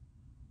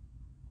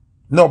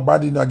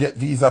 Nobody not get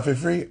visa for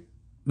free.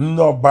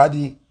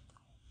 Nobody.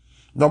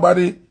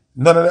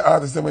 None of the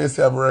artists when you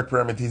say have a work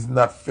permit is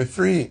not for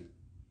free.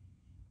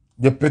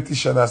 The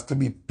petition has to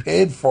be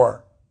paid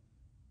for.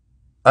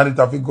 And it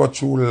have to go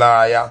through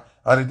lawyer.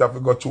 And it have to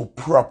go through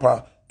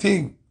proper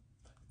thing.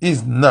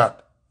 It's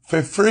not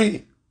for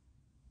free.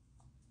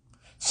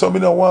 So me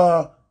no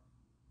want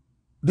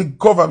the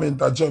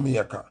government of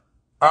Jamaica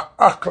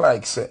act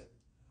like say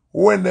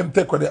when them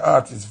take with the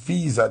artists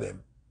visa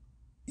them.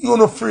 You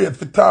not afraid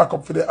to talk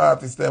up for the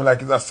artists them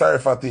like it's a sorry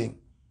for thing.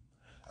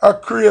 A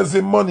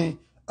crazy money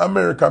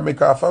America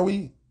make off of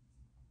we.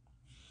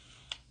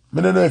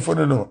 Me don't know if you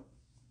don't know.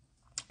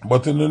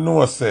 But you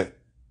know say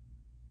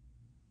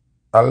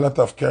a lot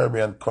of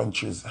Caribbean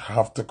countries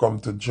have to come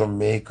to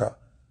Jamaica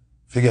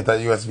to get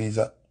a US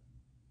visa.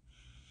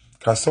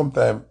 Because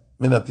sometimes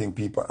me not think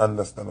people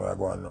understand what I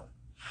go on now.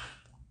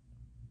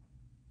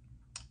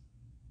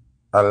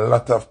 A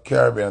lot of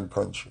Caribbean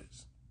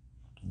countries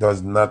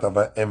does not have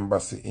an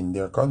embassy in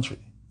their country.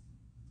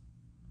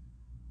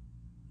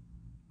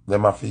 They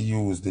have to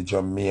use the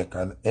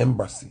Jamaican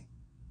embassy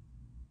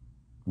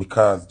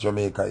because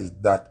Jamaica is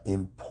that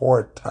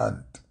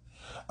important.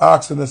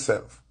 Ask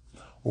yourself,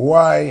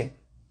 why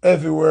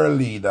everywhere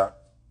leader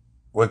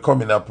will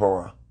come in a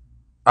power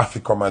have to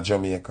come to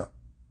Jamaica?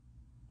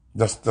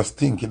 Just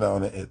thinking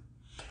on the head.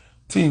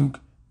 Think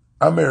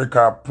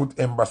America put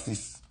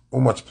embassies how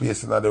much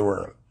place in the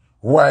world.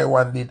 Why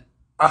one did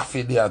half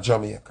a day at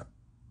Jamaica?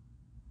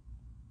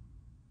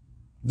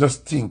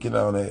 Just thinking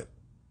on the head.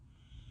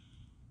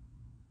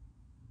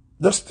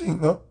 Just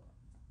think, no?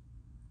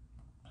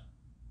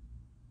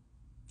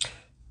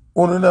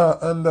 We don't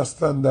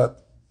understand that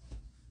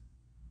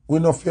we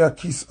no fear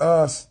kiss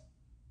ass.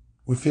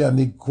 We fear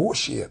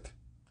negotiate.